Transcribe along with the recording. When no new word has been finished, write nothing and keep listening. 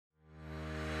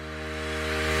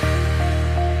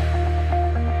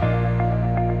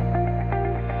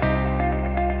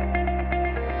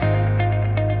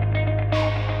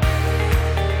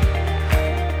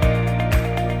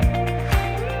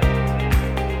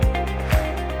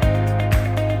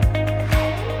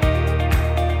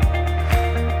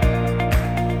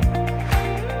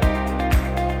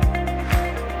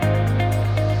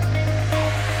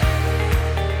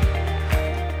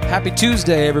Happy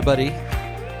Tuesday, everybody.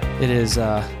 It is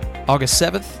August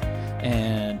 7th,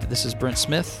 and this is Brent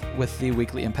Smith with the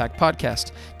Weekly Impact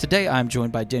Podcast. Today, I'm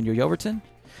joined by Daniel Yoverton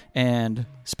and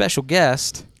special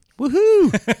guest,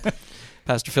 woohoo,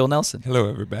 Pastor Phil Nelson. Hello,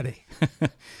 everybody.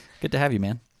 Good to have you,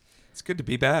 man. It's good to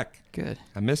be back. Good.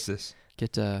 I miss this. You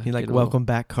like Welcome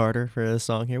Back, Carter, for the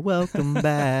song here. Welcome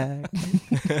back.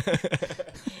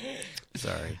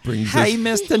 Sorry. Hey,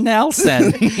 Mr.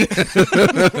 Nelson.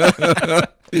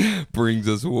 Brings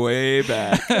us way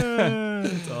back.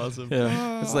 That's awesome.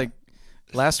 Yeah. It's like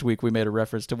last week we made a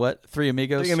reference to what? Three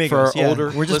Amigos? Three Amigos, for our yeah. older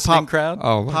We're just listening crowd?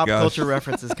 Oh, my Pop gosh. culture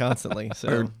references constantly.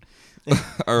 So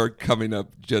Our coming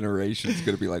up generation is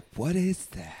going to be like, what is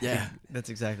that? Yeah. that's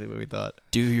exactly what we thought.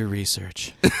 Do your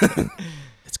research.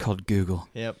 It's called Google.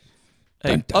 Yep.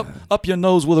 Hey, up your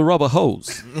nose with a rubber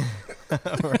hose.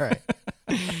 All right.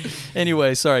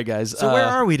 Anyway, sorry, guys. So where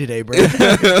are we today, Brent?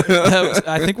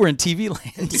 I think we're in TV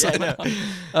land. Yeah,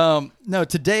 I know. No,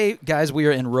 today, guys, we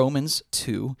are in Romans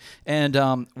 2,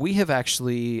 and we have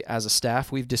actually, as a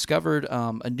staff, we've discovered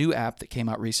a new app that came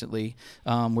out recently.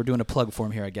 We're doing a plug for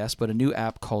him here, I guess, but a new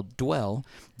app called Dwell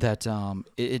that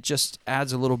it just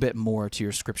adds a little bit more to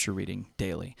your scripture reading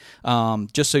daily.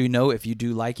 Just so you know, if you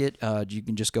do like it, you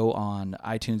can just go on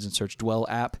iTunes and search Dwell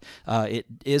app. It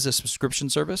is a subscription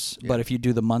service, but if you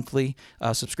do the monthly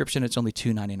subscription, it's only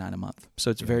 $2.99 a month.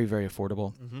 So it's very, very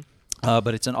affordable. Mm-hmm.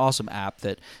 But it's an awesome app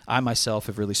that I myself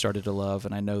have really started to love,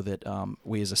 and I know that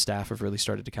we as a staff have really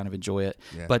started to kind of enjoy it.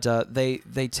 Yeah. But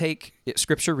they take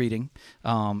scripture reading,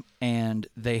 and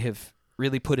they have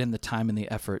really put in the time and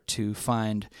the effort to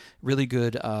find really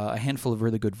good, a handful of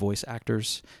really good voice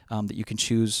actors that you can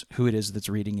choose who it is that's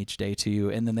reading each day to you.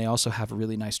 And then they also have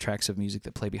really nice tracks of music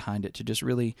that play behind it to just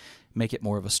really make it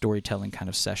more of a storytelling kind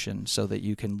of session so that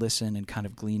you can listen and kind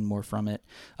of glean more from it.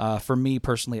 For me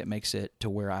personally, it makes it to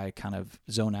where I kind of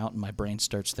zone out and my brain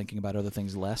starts thinking about other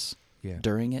things less.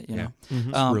 During it, you know. Mm-hmm.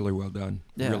 It's really well done.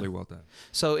 Yeah. Really well done.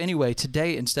 So anyway,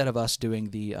 today, instead of us doing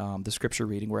the scripture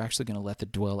reading, we're actually going to let the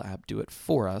Dwell app do it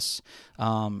for us.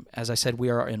 As I said,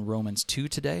 we are in Romans 2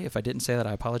 today. If I didn't say that,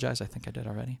 I apologize. I think I did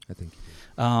already. I think you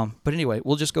did. But anyway,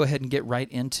 we'll just go ahead and get right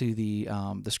into the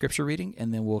scripture reading,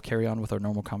 and then we'll carry on with our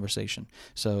normal conversation.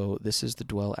 So this is the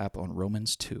Dwell app on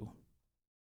Romans 2.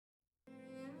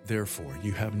 Therefore,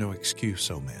 you have no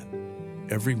excuse, O man,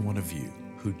 every one of you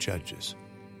who judges.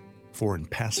 For in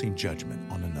passing judgment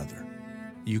on another,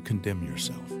 you condemn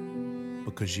yourself,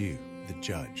 because you, the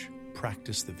judge,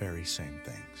 practice the very same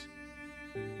things.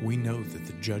 We know that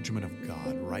the judgment of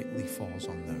God rightly falls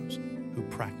on those who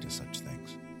practice such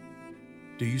things.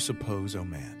 Do you suppose, O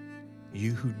man,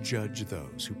 you who judge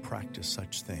those who practice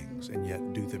such things and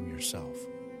yet do them yourself,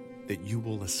 that you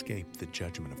will escape the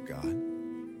judgment of God?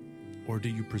 Or do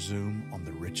you presume on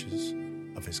the riches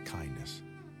of his kindness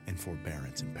and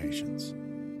forbearance and patience,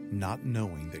 not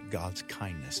knowing that God's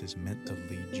kindness is meant to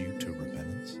lead you to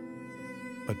repentance?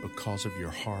 But because of your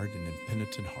hard and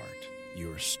impenitent heart,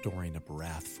 you are storing up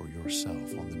wrath for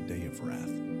yourself on the day of wrath,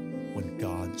 when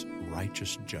God's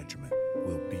righteous judgment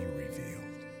will be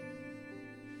revealed.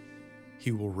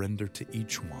 He will render to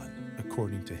each one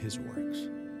according to his works.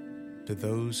 To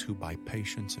those who by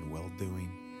patience and well-doing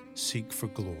seek for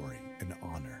glory and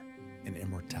honor and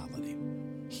immortality,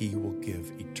 he will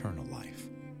give eternal life.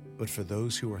 But for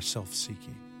those who are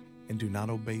self-seeking and do not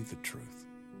obey the truth,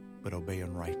 but obey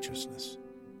unrighteousness,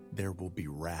 there will be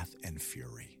wrath and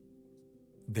fury.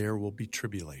 There will be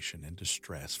tribulation and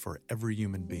distress for every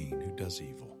human being who does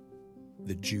evil,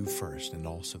 the Jew first and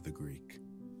also the Greek,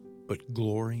 but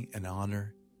glory and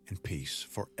honor and peace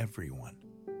for everyone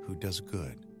who does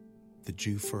good, the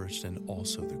Jew first and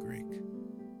also the Greek.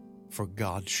 For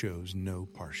God shows no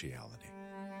partiality.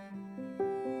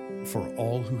 For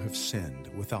all who have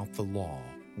sinned without the law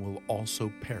will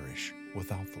also perish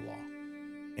without the law,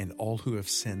 and all who have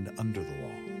sinned under the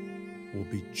law will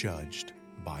be judged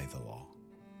by the law.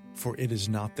 For it is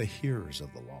not the hearers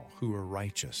of the law who are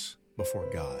righteous before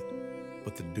God,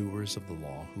 but the doers of the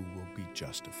law who will be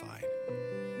justified.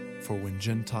 For when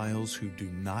Gentiles who do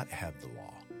not have the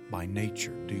law by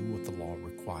nature do what the law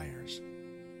requires,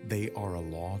 they are a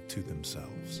law to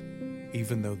themselves,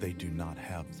 even though they do not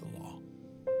have the law.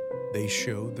 They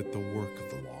show that the work of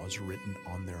the law is written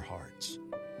on their hearts,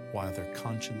 while their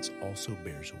conscience also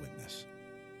bears witness,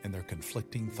 and their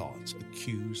conflicting thoughts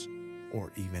accuse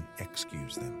or even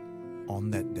excuse them on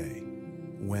that day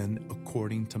when,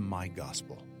 according to my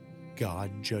gospel,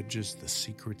 God judges the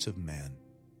secrets of men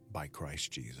by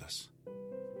Christ Jesus.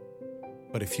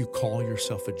 But if you call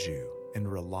yourself a Jew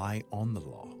and rely on the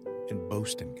law and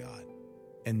boast in God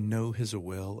and know his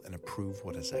will and approve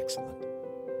what is excellent,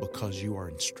 because you are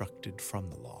instructed from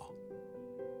the law,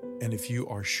 And if you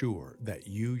are sure that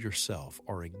you yourself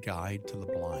are a guide to the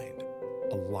blind,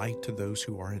 a light to those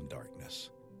who are in darkness,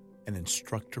 an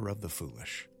instructor of the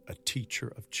foolish, a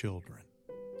teacher of children,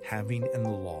 having in the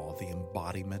law the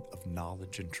embodiment of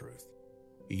knowledge and truth,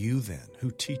 you then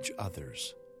who teach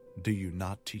others, do you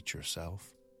not teach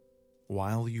yourself?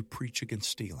 While you preach against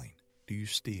stealing, do you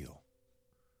steal?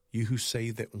 You who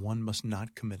say that one must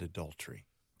not commit adultery,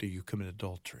 do you commit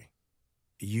adultery?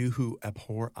 You who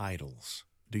abhor idols,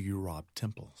 do you rob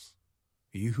temples?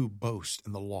 You who boast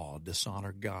in the law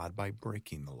dishonor God by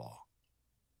breaking the law.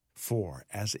 For,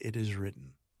 as it is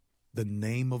written, the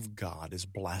name of God is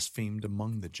blasphemed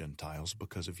among the Gentiles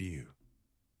because of you.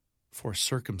 For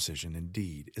circumcision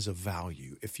indeed is of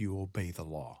value if you obey the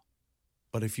law.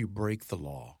 But if you break the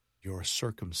law, your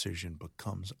circumcision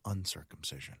becomes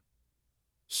uncircumcision.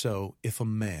 So, if a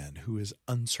man who is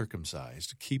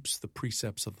uncircumcised keeps the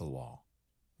precepts of the law,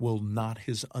 will not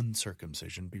his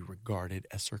uncircumcision be regarded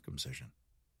as circumcision?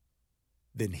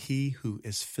 Then he who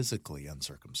is physically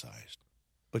uncircumcised,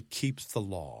 but keeps the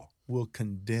law, will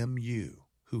condemn you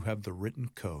who have the written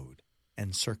code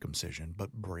and circumcision,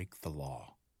 but break the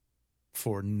law.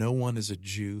 For no one is a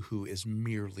Jew who is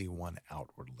merely one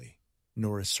outwardly,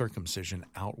 nor is circumcision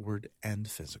outward and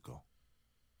physical.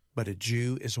 But a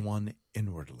Jew is one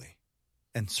inwardly,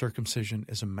 and circumcision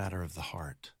is a matter of the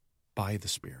heart, by the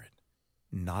Spirit,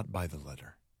 not by the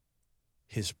letter.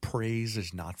 His praise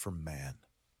is not from man,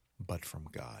 but from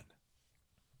God.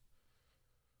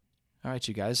 All right,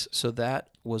 you guys. So that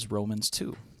was Romans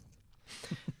 2.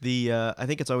 I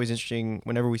think it's always interesting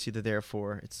whenever we see the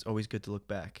therefore. It's always good to look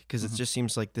back because it just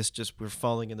seems like we're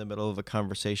falling in the middle of a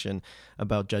conversation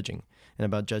about judging and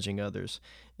about judging others.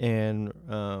 And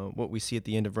what we see at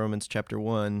the end of Romans chapter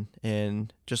 1,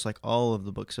 and just like all of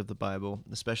the books of the Bible,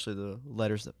 especially the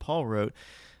letters that Paul wrote,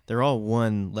 they're all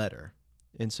one letter.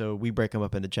 And so we break them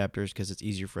up into chapters because it's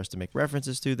easier for us to make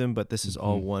references to them, but this is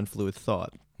all one fluid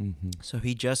thought. So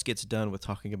he just gets done with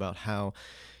talking about how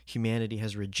humanity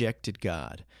has rejected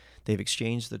God. They've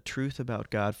exchanged the truth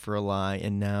about God for a lie,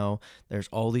 and now there's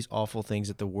all these awful things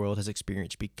that the world has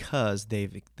experienced because they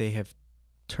have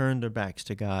turned their backs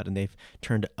to God and they've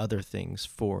turned to other things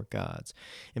for gods.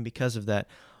 And because of that,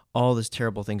 all these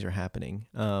terrible things are happening,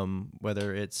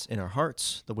 whether it's in our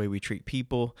hearts, the way we treat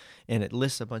people, and it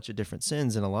lists a bunch of different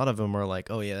sins, and a lot of them are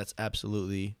like, oh yeah, that's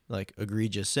absolutely like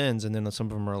egregious sins, and then some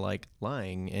of them are like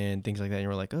lying and things like that, and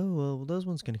you're like, oh, well, those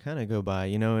ones can kind of go by,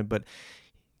 but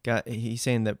God, he's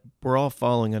saying that we're all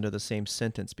falling under the same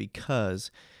sentence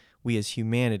because we as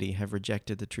humanity have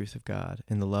rejected the truth of God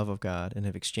and the love of God and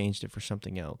have exchanged it for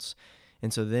something else.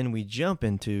 And so then we jump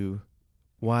into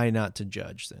why not to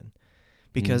judge then?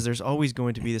 Because there's always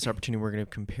going to be this opportunity we're going to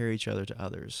compare each other to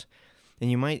others.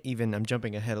 And you might even, I'm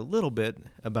jumping ahead a little bit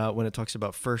about when it talks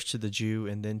about first to the Jew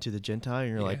and then to the Gentile, and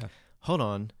you're like, hold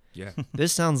on. Yeah.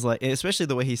 This sounds like, especially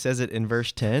the way he says it in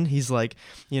verse 10, he's like,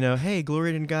 hey,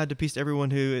 glory in God to peace to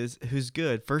everyone who's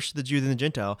good, first to the Jew, then the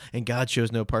Gentile, and God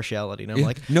shows no partiality. And I'm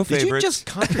like, no did favorites. you just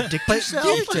contradict yourself?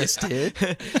 You just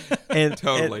did. and,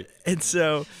 Totally. And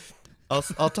so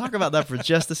I'll talk about that for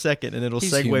just a second, and it'll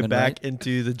He's segue human, back right?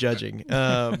 into the judging,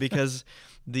 because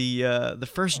the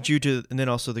first Jew and then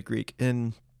also the Greek,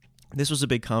 and this was a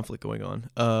big conflict going on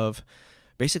of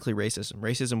basically racism.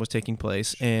 Racism was taking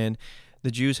place, and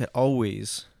the Jews had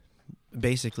always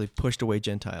basically pushed away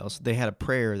Gentiles. They had a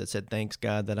prayer that said, "Thanks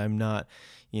God that I'm not,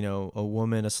 a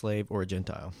woman, a slave, or a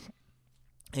Gentile,"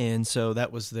 and so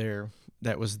that was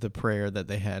the prayer that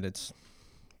they had. It's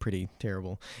pretty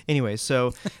terrible. Anyway,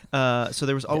 so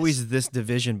there was always this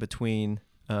division between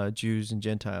Jews and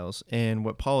Gentiles, and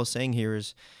what Paul is saying here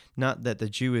is not that the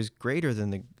Jew is greater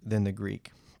than the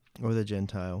Greek or the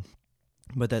Gentile,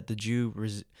 but that the Jew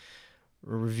was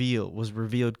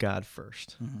revealed God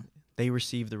first. Mm-hmm. They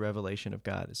received the revelation of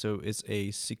God, so it's a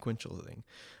sequential thing.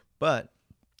 But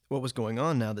what was going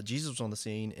on now that Jesus was on the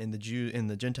scene and the Jew and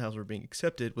the Gentiles were being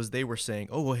accepted was they were saying,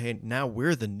 "Oh, well, hey, now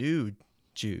we're the new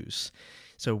Jews."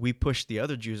 So we pushed the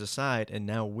other Jews aside, and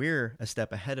now we're a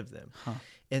step ahead of them. Huh.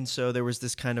 And so there was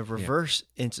this kind of reverse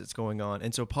instance going on.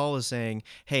 And so Paul is saying,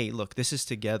 hey, look, this is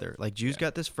together. Like, Jews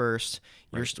got this first.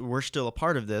 Right. We're still a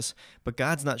part of this, but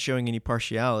God's not showing any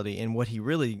partiality. And what he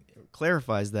really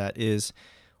clarifies that is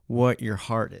what your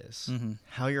heart is. Mm-hmm.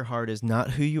 How your heart is,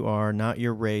 not who you are, not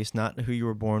your race, not who you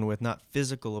were born with, not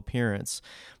physical appearance,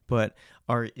 but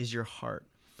is your heart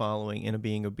following and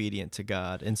being obedient to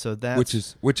God. And so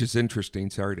that's which is interesting.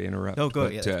 Sorry to interrupt. Oh, go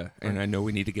ahead. And I know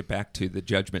we need to get back to the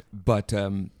judgment, but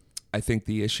I think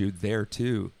the issue there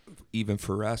too, even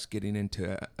for us getting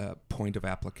into a point of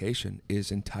application, is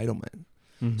entitlement.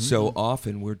 So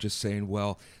often we're just saying,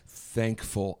 well,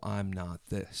 thankful I'm not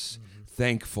this.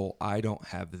 Thankful I don't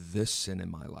have this sin in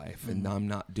my life, and I'm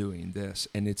not doing this.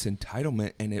 And it's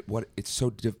entitlement, and it's so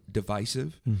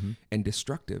divisive and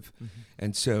destructive.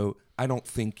 And so I don't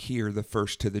think here the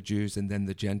first to the Jews and then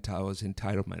the Gentile is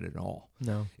entitlement at all.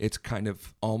 No. It's kind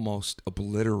of almost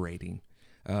obliterating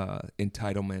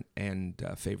entitlement and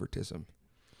favoritism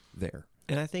there.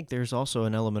 And I think there's also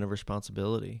an element of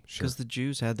responsibility, because the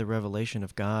Jews had the revelation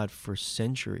of God for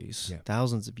centuries,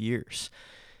 thousands of years,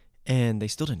 and they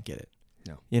still didn't get it.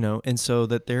 No. And so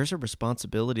that there's a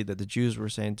responsibility that the Jews were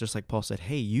saying, just like Paul said,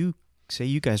 hey, you say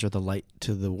you guys are the light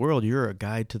to the world, you're a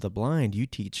guide to the blind, you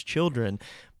teach children,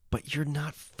 but you're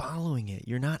not following it.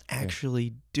 You're not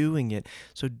actually doing it.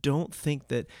 So don't think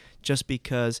that just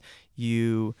because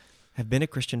you have been a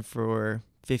Christian for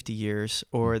 50 years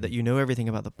or that you know everything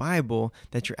about the Bible,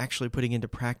 that you're actually putting into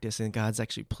practice and God's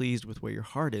actually pleased with where your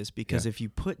heart is. Because if you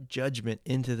put judgment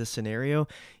into the scenario,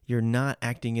 you're not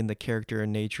acting in the character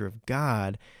and nature of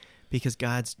God, because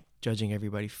God's judging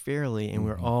everybody fairly, and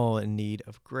we're all in need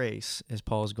of grace, as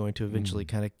Paul is going to eventually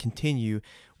kind of continue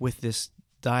with this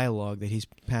dialogue that he's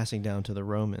passing down to the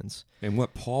Romans. And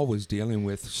what Paul was dealing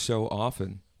with so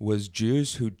often was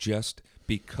Jews who just,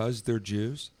 because they're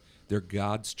Jews, they're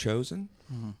God's chosen,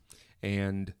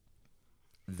 and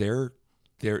they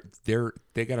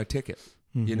got a ticket.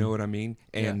 You know what I mean?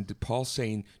 And Paul's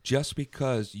saying, just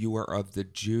because you are of the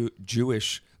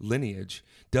Jewish lineage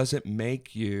doesn't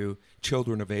make you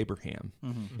children of Abraham.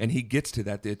 And he gets to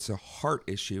that. It's a heart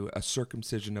issue, a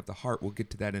circumcision of the heart. We'll get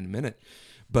to that in a minute.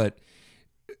 But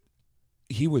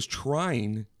he was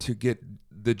trying to get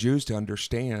the Jews to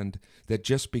understand that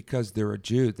just because they're a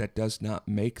Jew, that does not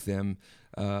make them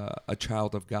a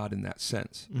child of God in that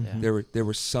sense. There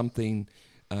was something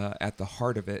at the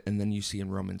heart of it, and then you see in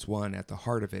Romans 1, at the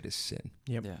heart of it is sin.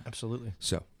 Yep, absolutely.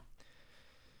 So,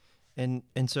 and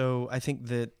so I think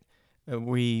that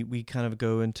we kind of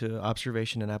go into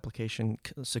observation and application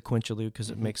sequentially, because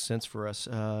it makes sense for us,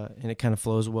 and it kind of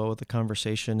flows well with the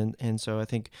conversation. And so I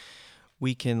think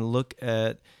we can look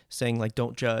at saying, like,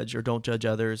 don't judge or don't judge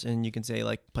others, and you can say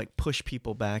like push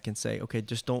people back and say, okay,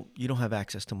 just you don't have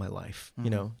access to my life,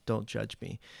 don't judge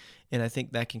me. And I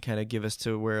think that can kind of give us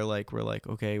to where like we're like,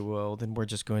 okay, well then we're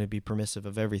just going to be permissive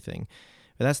of everything.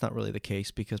 But that's not really the case,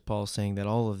 because Paul's saying that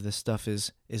all of this stuff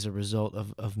is a result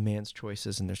of man's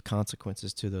choices, and there's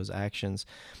consequences to those actions.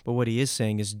 But what he is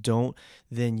saying is, don't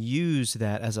then use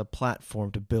that as a platform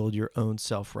to build your own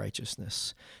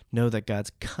self-righteousness. Know that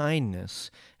God's kindness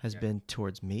has been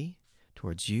towards me,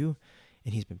 towards you,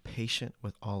 and he's been patient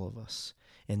with all of us.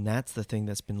 And that's the thing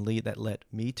that led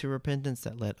me to repentance,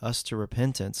 that led us to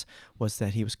repentance, was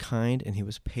that he was kind and he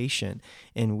was patient,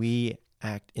 and we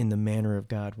act in the manner of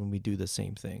God when we do the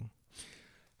same thing.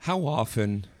 how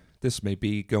often, this may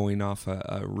be going off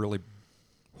a really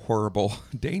horrible,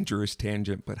 dangerous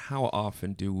tangent, but how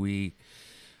often do we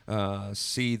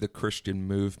see the Christian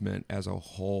movement as a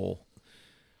whole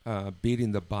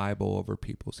beating the Bible over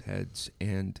people's heads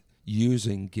and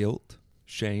using guilt,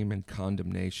 shame, and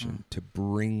condemnation to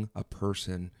bring a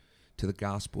person to the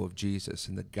gospel of Jesus?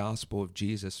 And the gospel of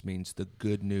Jesus means the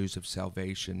good news of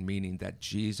salvation, meaning that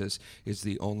Jesus is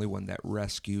the only one that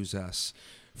rescues us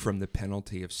from the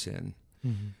penalty of sin.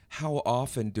 Mm-hmm. How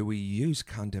often do we use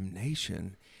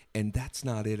condemnation, and that's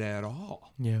not it at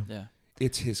all? Yeah.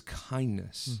 It's his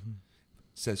kindness,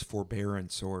 says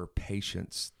forbearance or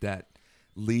patience, that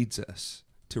leads us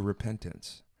to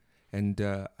repentance. And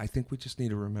I think we just need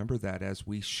to remember that as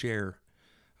we share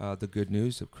the good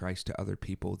news of Christ to other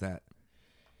people, that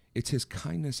it's his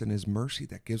kindness and his mercy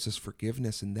that gives us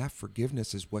forgiveness, and that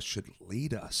forgiveness is what should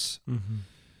lead us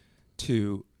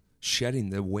to shedding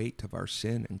the weight of our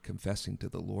sin and confessing to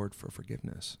the Lord for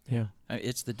forgiveness. Yeah.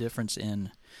 It's the difference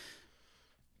in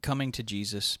coming to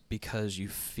Jesus because you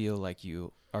feel like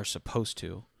you are supposed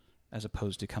to, as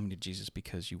opposed to coming to Jesus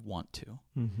because you want to.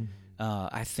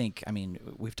 I think,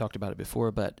 we've talked about it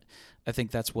before, but I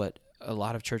think that's what a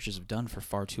lot of churches have done for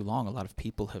far too long. A lot of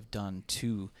people have done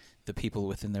to the people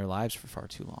within their lives for far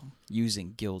too long,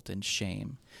 using guilt and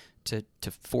shame to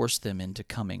force them into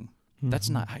coming.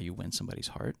 That's not how you win somebody's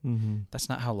heart. That's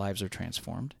not how lives are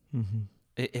transformed.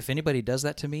 If anybody does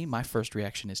that to me, my first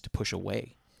reaction is to push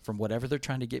away from whatever they're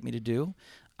trying to get me to do.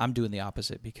 I'm doing the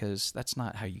opposite, because that's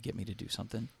not how you get me to do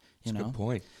something. That's a good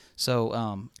point. So,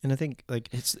 and I think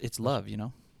it's love,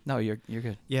 No, you're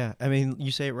good. Yeah, I mean,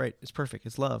 you say it right. It's perfect.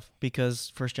 It's love,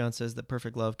 because First John says that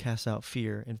perfect love casts out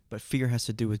fear, but fear has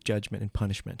to do with judgment and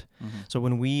punishment. Mm-hmm. So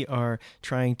when we are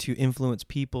trying to influence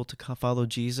people to follow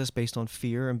Jesus based on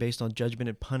fear and based on judgment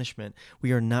and punishment,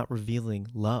 we are not revealing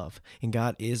love, and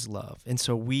God is love. And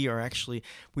so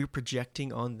we're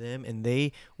projecting on them, and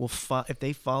they will if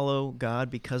they follow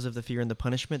God because of the fear and the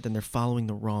punishment, then they're following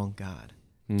the wrong God.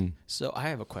 So I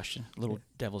have a question, a little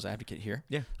devil's advocate here.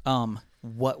 Yeah.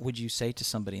 What would you say to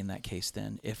somebody in that case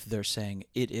then if they're saying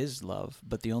it is love,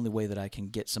 but the only way that I can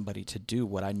get somebody to do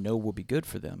what I know will be good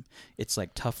for them, it's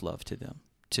like tough love to them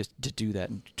to do that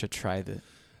and to try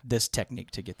this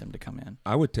technique to get them to come in?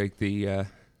 I would take the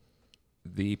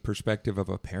perspective of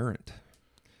a parent,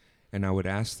 and I would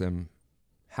ask them,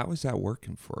 how is that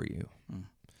working for you?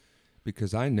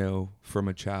 Because I know from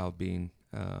a child being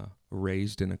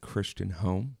raised in a Christian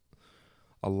home,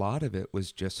 a lot of it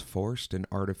was just forced and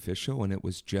artificial, and it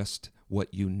was just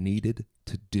what you needed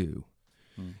to do.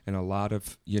 And a lot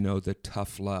of, the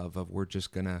tough love of we're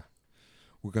gonna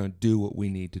do what we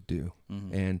need to do,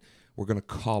 and we're gonna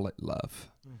call it love.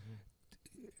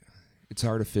 It's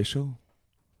artificial,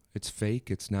 it's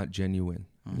fake, it's not genuine.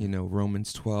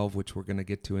 Romans 12, which we're gonna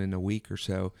get to in a week or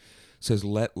so, says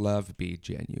let love be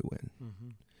genuine.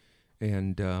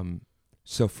 And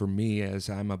so for me, as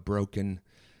I'm a broken,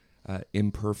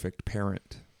 imperfect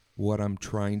parent, what I'm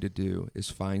trying to do is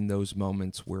find those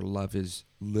moments where love is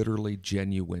literally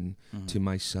genuine to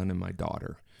my son and my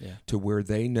daughter, to where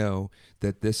they know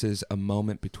that this is a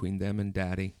moment between them and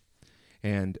daddy.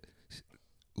 And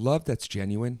love that's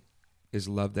genuine is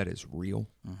love that is real,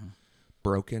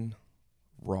 broken,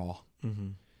 raw,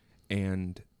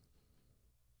 and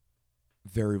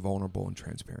very vulnerable and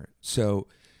transparent. So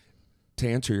to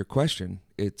answer your question,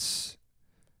 it's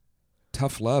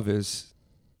tough love is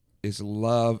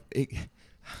love.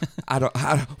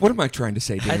 What am I trying to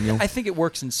say, Daniel? I think it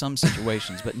works in some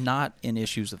situations, but not in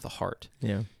issues of the heart.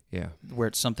 Yeah. Where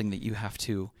it's something that you have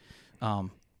to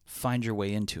find your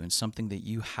way into and something that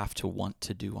you have to want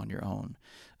to do on your own.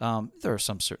 There are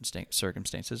some certain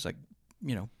circumstances, like,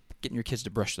 getting your kids to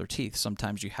brush their teeth.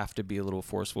 Sometimes you have to be a little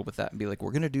forceful with that and be like,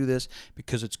 we're going to do this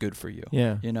because it's good for you.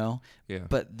 Yeah. Yeah.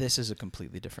 But this is a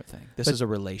completely different thing. This is a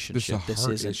relationship. This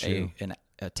isn't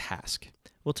a task.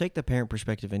 We'll take the parent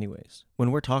perspective anyways.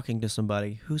 When we're talking to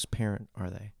somebody, whose parent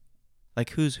are they? Like,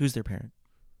 who's their parent?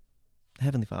 The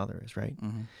Heavenly Father is, right?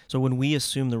 So when we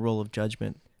assume the role of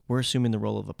judgment, we're assuming the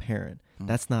role of a parent.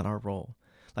 That's not our role.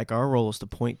 Like, our role is to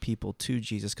point people to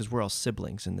Jesus, because we're all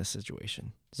siblings in this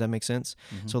situation. Does that make sense?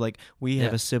 So, like, we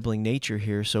have a sibling nature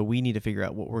here, so we need to figure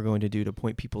out what we're going to do to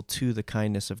point people to the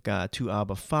kindness of God, to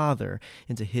Abba Father,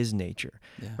 and to His nature,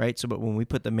 right? So, but when we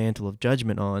put the mantle of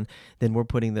judgment on, then we're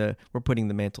putting the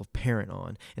mantle of parent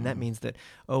on, and that means that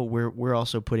we're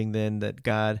also putting then that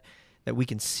God, that we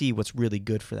can see what's really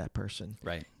good for that person,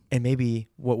 Right. And maybe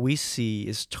what we see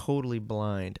is totally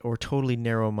blind or totally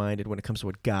narrow-minded when it comes to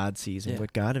what God sees and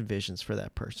what God envisions for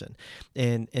that person.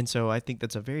 And so I think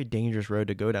that's a very dangerous road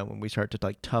to go down when we start to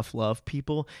like tough love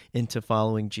people into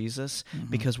following Jesus,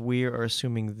 because we are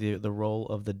assuming the role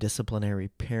of the disciplinary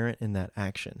parent in that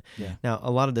action. Yeah. Now, a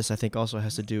lot of this I think also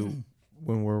has to do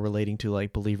when we're relating to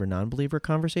like believer, non-believer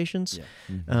conversations.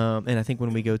 And I think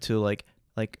when we go to like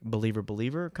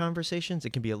believer conversations,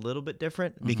 it can be a little bit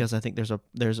different, because I think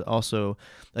there's also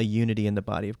a unity in the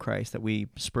body of Christ that we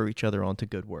spur each other on to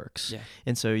good works.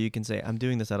 And so you can say, I'm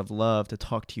doing this out of love to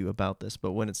talk to you about this,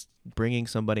 but when it's bringing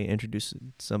somebody,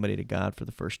 introducing somebody to God for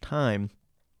the first time,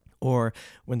 or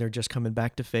when they're just coming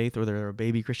back to faith, or they're a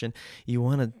baby Christian, you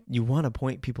want to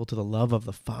point people to the love of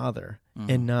the Father,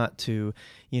 and not to,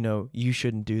 you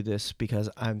shouldn't do this because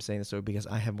I'm saying this, so because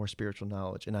I have more spiritual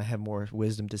knowledge and I have more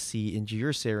wisdom to see into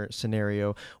your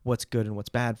scenario what's good and what's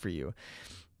bad for you.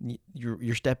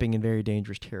 You're stepping in very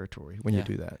dangerous territory when you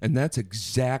do that. And that's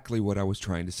exactly what I was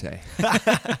trying to say.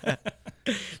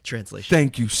 Translation.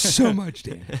 Thank you so much,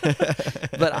 Dan.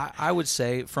 But I would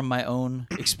say, from my own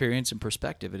experience and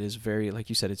perspective, it is very, like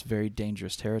you said, it's very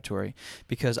dangerous territory,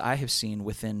 because I have seen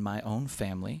within my own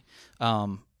family,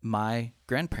 my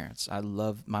grandparents, I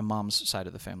love my mom's side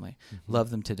of the family, love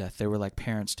them to death. They were like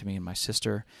parents to me and my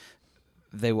sister.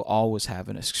 They will always have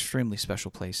an extremely special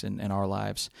place in our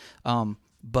lives.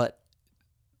 But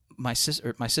my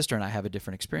sister and I have a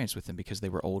different experience with them, because they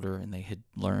were older and they had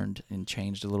learned and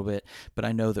changed a little bit. But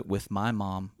I know that with my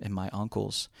mom and my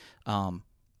uncles,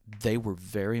 they were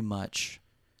very much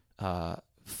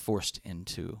forced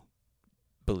into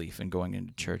belief and going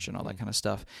into church and all that kind of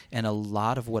stuff. And a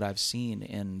lot of what I've seen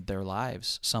in their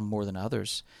lives, some more than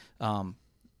others,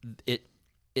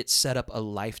 it set up a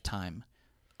lifetime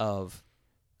of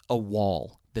a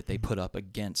wall that they put up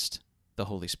against the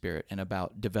Holy Spirit and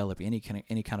about developing any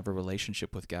kind of a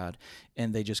relationship with God,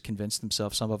 and they just convinced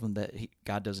themselves, some of them, that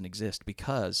God doesn't exist,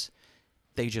 because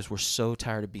they just were so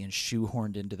tired of being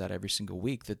shoehorned into that every single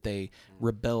week that they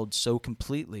rebelled so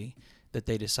completely that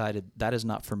they decided that is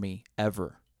not for me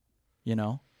ever,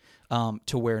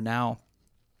 to where now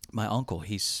my uncle,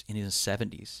 he's in his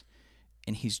 70s,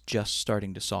 and he's just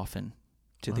starting to soften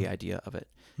to the idea of it.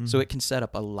 So it can set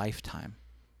up a lifetime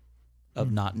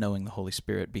of not knowing the Holy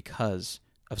Spirit because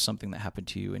of something that happened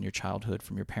to you in your childhood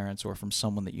from your parents or from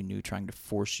someone that you knew trying to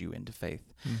force you into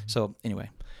faith. So anyway.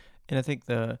 And I think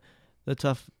the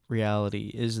tough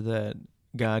reality is that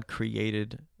God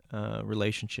created a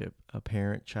relationship, a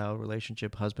parent-child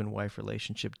relationship, husband-wife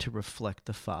relationship, to reflect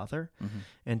the Father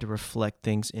and to reflect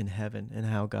things in heaven and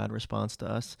how God responds to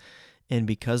us. And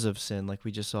because of sin, like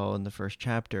we just saw in the first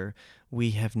chapter,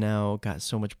 we have now got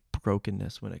so much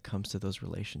brokenness when it comes to those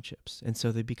relationships. And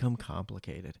so they become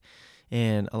complicated.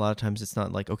 And a lot of times it's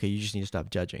not like, okay, you just need to stop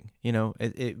judging.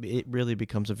 It really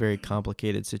becomes a very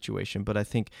complicated situation. But I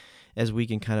think as we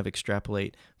can kind of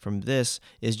extrapolate from this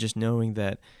is just knowing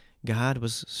that God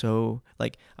was so,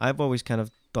 like, I've always kind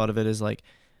of thought of it as like,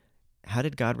 how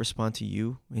did God respond to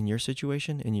you in your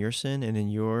situation, in your sin, and in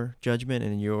your judgment,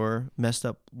 and in your messed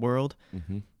up world?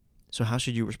 So how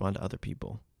should you respond to other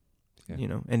people?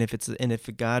 Yeah. And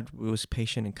if God was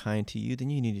patient and kind to you,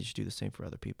 then you need to just do the same for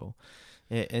other people.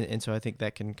 And so I think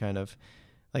that can kind of,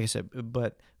 like I said,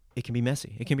 but it can be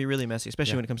messy. It can be really messy,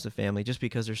 especially when it comes to family, just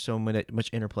because there's so much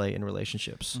interplay in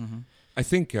relationships. I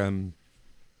think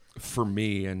for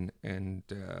me, and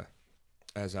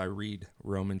as I read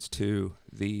Romans 2,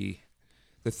 the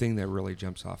thing that really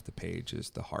jumps off the page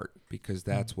is the heart, because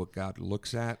that's what God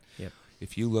looks at. Yep.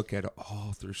 If you look at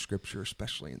all through Scripture,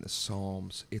 especially in the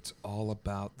Psalms, it's all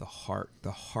about the heart.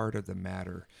 The heart of the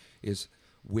matter is,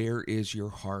 where is your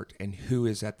heart, and who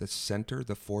is at the center,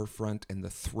 the forefront, and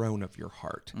the throne of your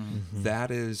heart?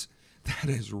 That is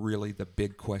really the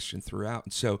big question throughout.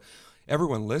 And so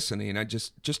everyone listening, I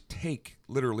just take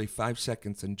literally 5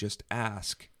 seconds and just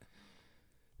ask,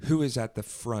 who is at the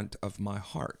front of my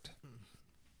heart?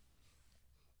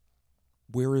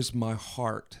 Where is my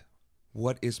heart?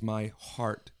 What is my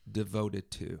heart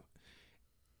devoted to?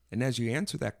 And as you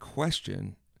answer that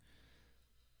question,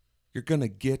 you're going to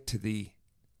get to the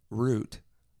root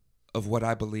of what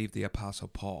I believe the Apostle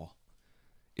Paul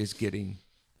is getting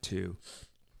to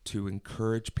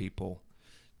encourage people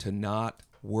to not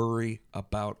worry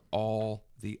about all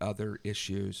the other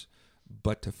issues,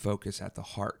 but to focus at the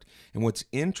heart. And what's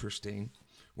interesting,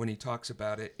 when he talks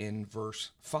about it in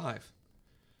verse 5,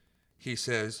 he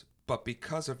says, but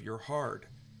because of your hard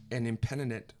and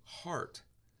impenitent heart,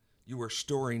 you are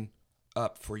storing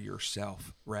up for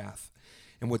yourself wrath.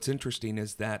 And what's interesting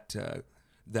is that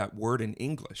that word in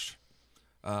English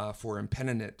for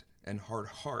impenitent and hard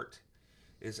heart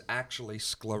is actually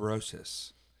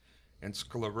sclerosis. And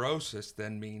sclerosis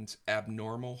then means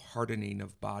abnormal hardening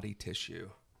of body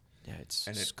tissue. Yeah, it's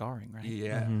scarring, right?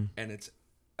 Yeah, and it's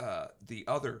the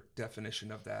other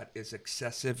definition of that is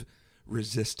excessive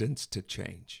resistance to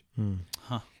change.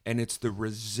 And it's the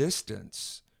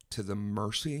resistance to the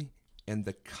mercy and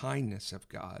the kindness of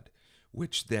God,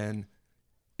 which then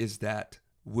is that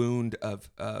wound of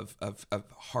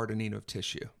hardening of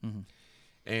tissue.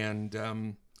 And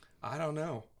I don't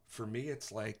know. For me,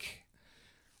 it's like,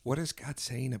 what is God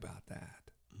saying about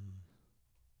that?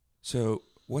 So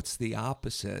what's the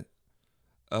opposite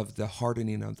of the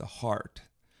hardening of the heart,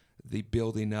 the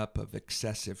building up of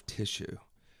excessive tissue,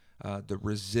 the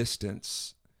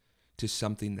resistance to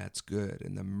something that's good,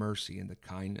 and the mercy and the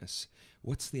kindness?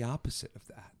 What's the opposite of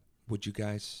that? Would you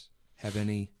guys have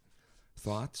any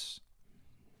thoughts?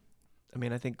 I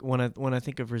mean, I think when I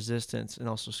think of resistance and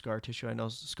also scar tissue, I know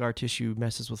scar tissue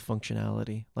messes with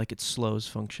functionality, like it slows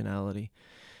functionality.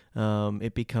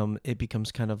 It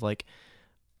becomes kind of like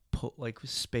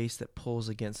space that pulls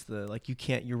against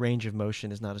your range of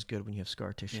motion is not as good when you have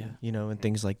scar tissue, and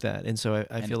things like that. And so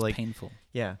I feel like painful.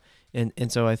 Yeah.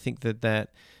 And so I think that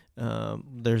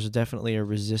there's definitely a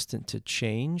resistance to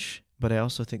change, but I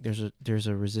also think there's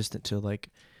a resistance to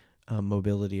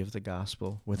mobility of the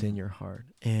gospel within your heart,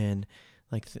 and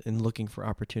and looking for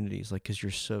opportunities, because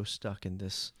you're so stuck in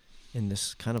this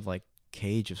kind of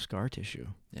cage of scar tissue.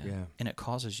 Yeah. And it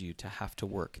causes you to have to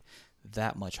work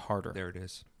that much harder. There it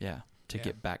is. Yeah. To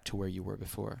get back to where you were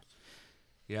before.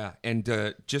 Yeah.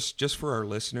 And just for our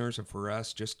listeners and for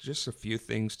us, just a few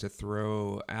things to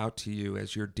throw out to you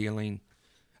as you're dealing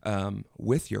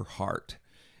with your heart.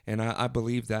 And I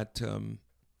believe that,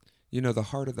 the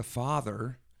heart of the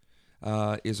Father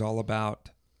is all about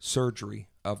surgery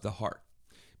of the heart,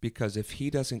 Because if he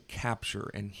doesn't capture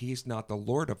and he's not the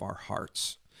Lord of our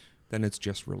hearts, then it's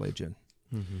just religion.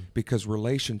 Because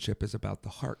relationship is about the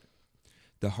heart.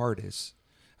 The heart is,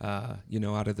 out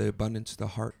of the abundance of the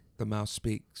heart, the mouth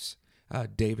speaks.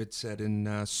 David said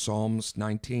in Psalms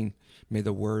 19, may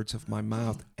the words of my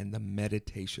mouth and the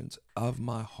meditations of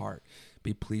my heart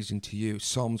be pleasing to you.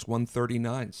 Psalms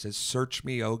 139 says, search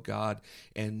me, O God,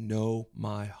 and know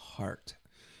my heart.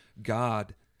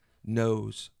 God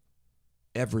knows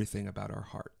everything about our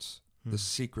hearts, the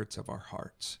secrets of our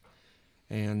hearts.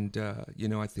 And,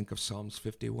 I think of Psalms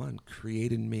 51,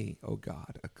 create in me, O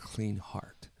God, a clean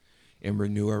heart and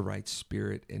renew a right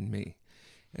spirit in me.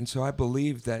 And so I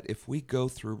believe that if we go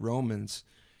through Romans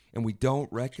and we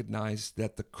don't recognize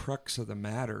that the crux of the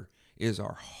matter is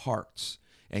our hearts,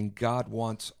 and God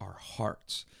wants our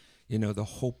hearts. The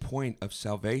whole point of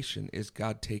salvation is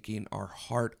God taking our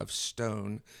heart of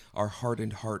stone, our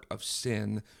hardened heart of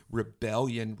sin,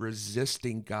 rebellion,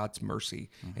 resisting God's mercy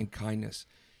and kindness,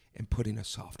 and putting a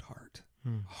soft heart,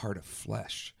 a heart of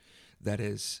flesh that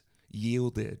is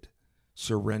yielded,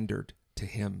 surrendered to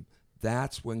him.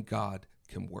 That's when God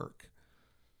can work.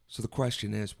 So the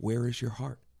question is, where is your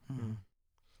heart?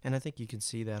 And I think you can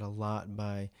see that a lot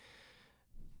by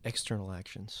external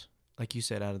actions. Like you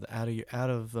said, out of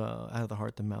the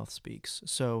heart, the mouth speaks.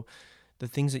 So the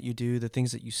things that you do, the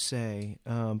things that you say,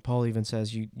 Paul even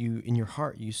says you in your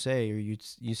heart you say, or you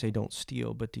say don't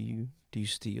steal, but do you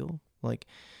steal? Like,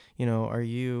 are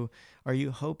you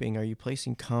hoping, are you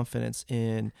placing confidence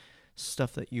in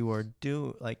stuff that you are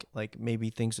doing, like maybe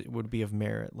things that would be of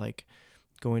merit, like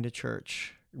going to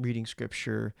church, reading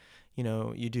scripture,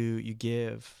 you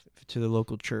give to the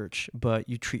local church, but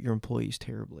you treat your employees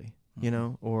terribly,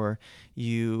 or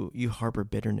you harbor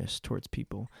bitterness towards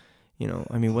people.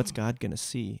 What's God going to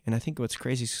see? And I think what's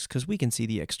crazy is because we can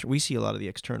see we see a lot of the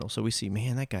external. So we see,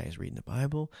 man, that guy is reading the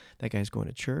Bible. That guy's going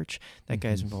to church. That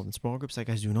guy's involved in small groups. That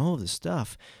guy's doing all of this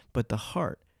stuff. But the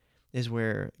heart is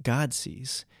where God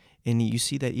sees. And you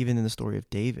see that even in the story of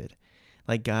David.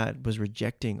 Like God was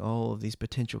rejecting all of these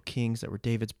potential kings that were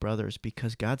David's brothers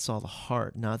because God saw the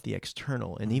heart, not the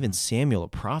external. And even Samuel, a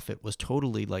prophet, was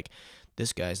totally like,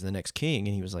 this guy's the next king.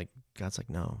 And he was like, God's like,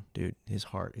 no, dude, his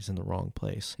heart is in the wrong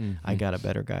place. I got a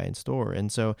better guy in store.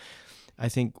 And so I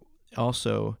think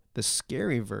also the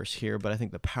scary verse here, but I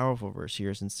think the powerful verse here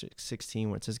is in 16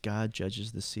 where it says, God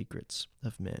judges the secrets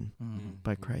of men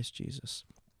by Christ Jesus.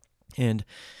 And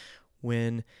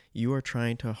when you are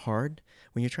trying to hide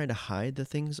the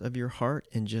things of your heart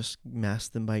and just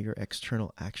mask them by your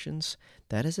external actions,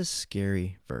 that is a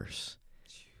scary verse.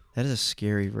 That is a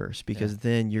scary verse because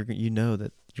then you know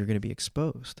that you're going to be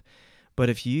exposed. But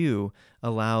if you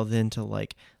allow then to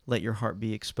let your heart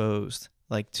be exposed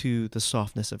to the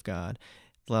softness of God,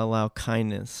 allow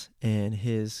kindness and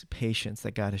his patience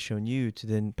that God has shown you to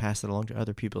then pass it along to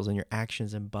other people and your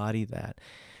actions embody that,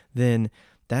 then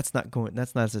that's not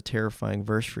as a terrifying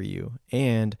verse for you.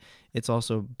 And it's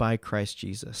also by Christ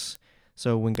Jesus.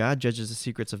 So when God judges the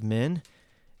secrets of men,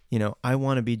 I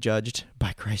want to be judged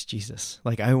by Christ Jesus.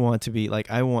 I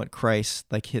want Christ,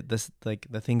 hit this,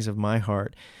 the things of my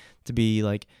heart to be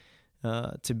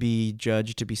to be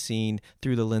judged, to be seen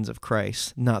through the lens of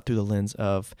Christ, not through the lens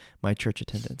of my church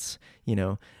attendance,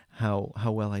 how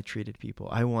well I treated people.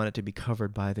 I want it to be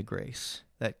covered by the grace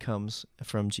that comes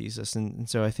from Jesus. And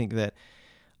so I think that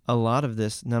a lot of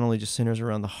this not only just centers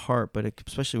around the heart, but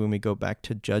especially when we go back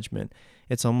to judgment,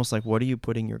 it's almost like, what are you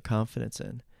putting your confidence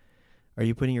in? Are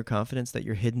you putting your confidence that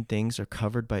your hidden things are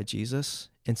covered by Jesus?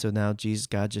 And so now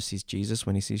God just sees Jesus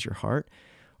when he sees your heart?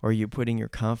 Or are you putting your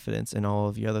confidence in all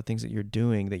of the other things that you're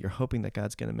doing that you're hoping that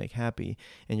God's going to make happy,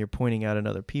 and you're pointing out in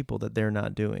other people that they're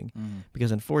not doing?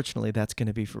 Because unfortunately, that's going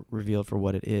to be revealed for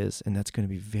what it is, and that's going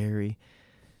to be very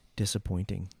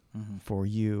disappointing for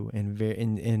you.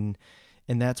 And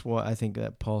that's what I think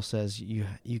that Paul says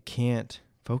you can't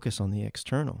focus on the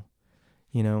external.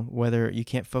 Whether you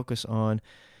can't focus on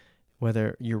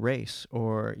whether your race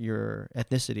or your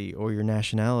ethnicity or your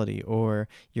nationality or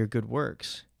your good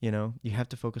works, you have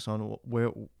to focus on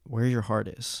where your heart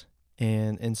is.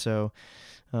 And so,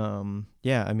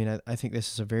 I think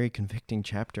this is a very convicting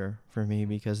chapter for me,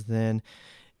 because then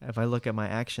if I look at my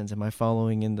actions, am I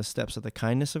following in the steps of the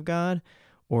kindness of God,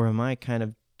 or am I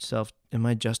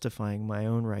justifying my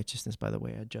own righteousness by the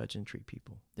way I judge and treat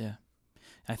people? Yeah.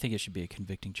 I think it should be a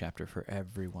convicting chapter for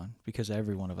everyone, because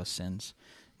every one of us sins,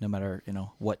 no matter,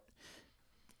 what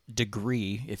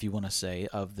degree, if you want to say,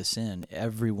 of the sin.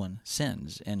 Everyone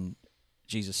sins, and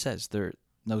Jesus says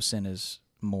no sin is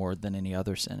more than any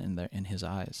other sin in his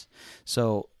eyes.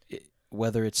 So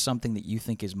whether it's something that you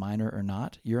think is minor or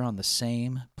not, you're on the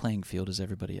same playing field as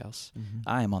everybody else.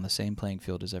 I am on the same playing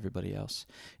field as everybody else.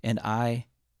 And I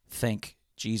thank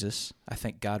Jesus. I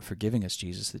thank God for giving us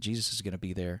Jesus, that Jesus is going to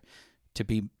be there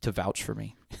to vouch for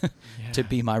me, to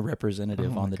be my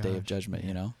representative on the day of judgment,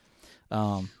 you know?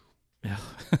 Yeah.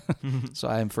 So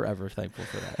I am forever thankful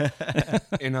for that.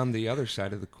 And on the other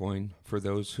side of the coin, for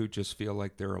those who just feel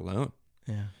like they're alone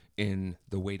in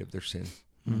the weight of their sin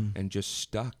and just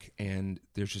stuck and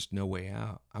there's just no way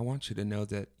out, I want you to know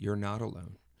that you're not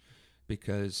alone,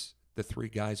 because the three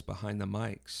guys behind the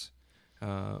mics,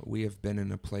 we have been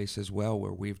in a place as well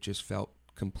where we've just felt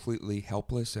completely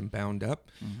helpless and bound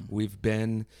up. We've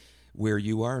been where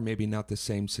you are, maybe not the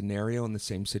same scenario and the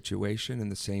same situation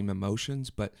and the same emotions,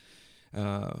 but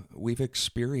we've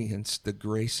experienced the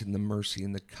grace and the mercy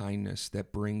and the kindness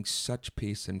that brings such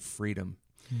peace and freedom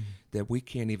that we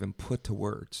can't even put to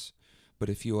words. But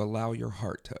if you allow your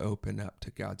heart to open up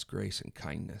to God's grace and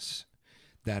kindness,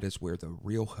 that is where the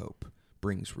real hope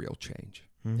brings real change.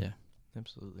 Yeah,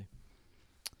 absolutely.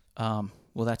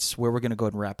 Well, that's where we're going to go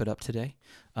ahead and wrap it up today.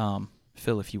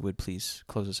 Phil, if you would please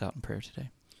close us out in prayer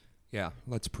today. Yeah,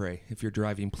 let's pray. If you're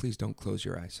driving, please don't close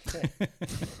your eyes.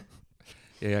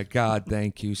 Yeah, God,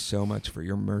 thank you so much for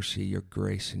your mercy, your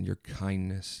grace, and your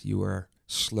kindness. You are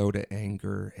slow to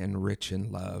anger and rich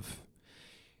in love.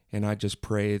 And I just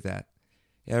pray that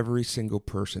every single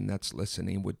person that's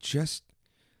listening would just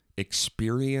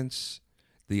experience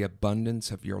the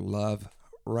abundance of your love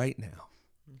right now.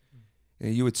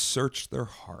 And you would search their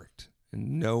heart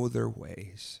and know their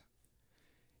ways.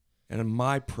 And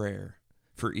my prayer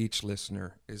for each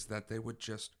listener is that they would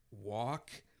just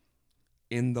walk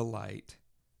in the light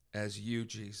as you,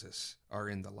 Jesus, are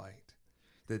in the light.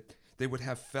 That they would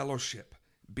have fellowship,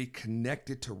 be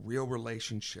connected to real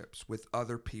relationships with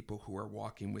other people who are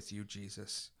walking with you,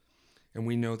 Jesus. And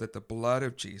we know that the blood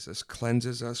of Jesus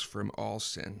cleanses us from all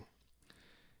sin.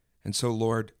 And so,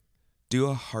 Lord, do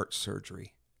a heart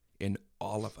surgery in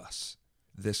all of us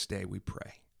this day, we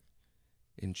pray.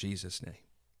 In Jesus' name,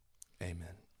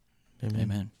 amen.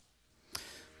 Amen.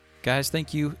 Guys,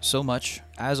 thank you so much.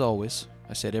 As always,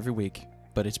 I say it every week,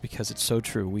 but it's because it's so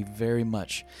true. We very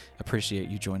much appreciate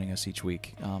you joining us each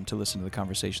week to listen to the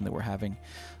conversation that we're having.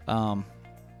 I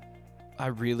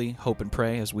really hope and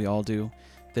pray, as we all do,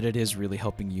 that it is really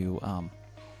helping you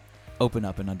open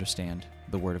up and understand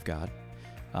the Word of God.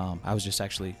 I was just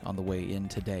actually on the way in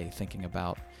today thinking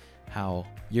about how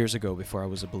years ago, before I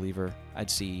was a believer, I'd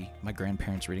see my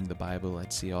grandparents reading the Bible,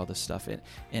 I'd see all this stuff,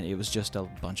 and it was just a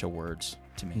bunch of words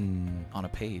to me on a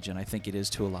page, and I think it is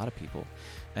to a lot of people.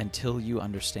 Until you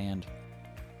understand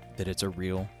that it's a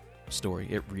real story,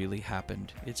 it really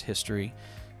happened, it's history,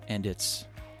 and it's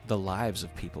the lives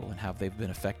of people and how they've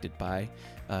been affected by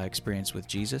experience with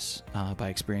Jesus, by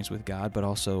experience with God, but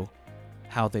also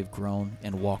how they've grown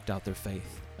and walked out their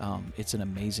faith. It's an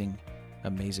amazing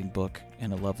book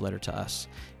and a love letter to us,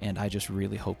 and I just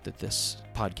really hope that this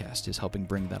podcast is helping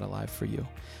bring that alive for you.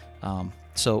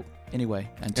 So anyway,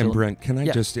 and Brent, can I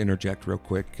just interject real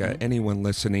quick? Anyone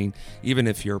listening, even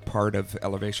if you're part of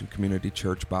Elevation Community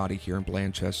Church body here in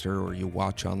Blanchester, or you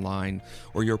watch online,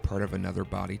 or you're part of another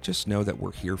body, just know that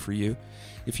we're here for you.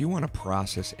 If you want to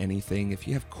process anything, if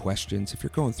you have questions, if you're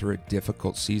going through a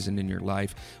difficult season in your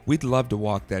life, we'd love to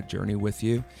walk that journey with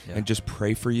you and just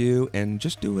pray for you and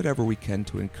just do whatever we can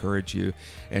to encourage you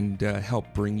and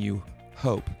help bring you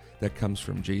hope that comes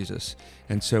from Jesus.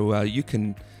 And so you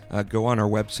can go on our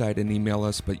website and email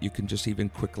us, but you can just even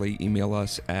quickly email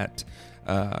us at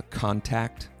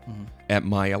contact at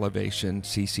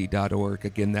myelevationcc.org.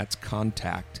 Again, that's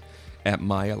contact at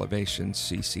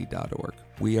myelevationcc.org.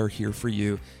 We are here for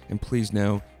you, and please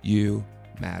know you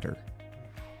matter.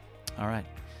 All right.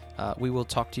 We will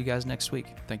talk to you guys next week.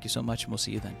 Thank you so much, and we'll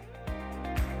see you then.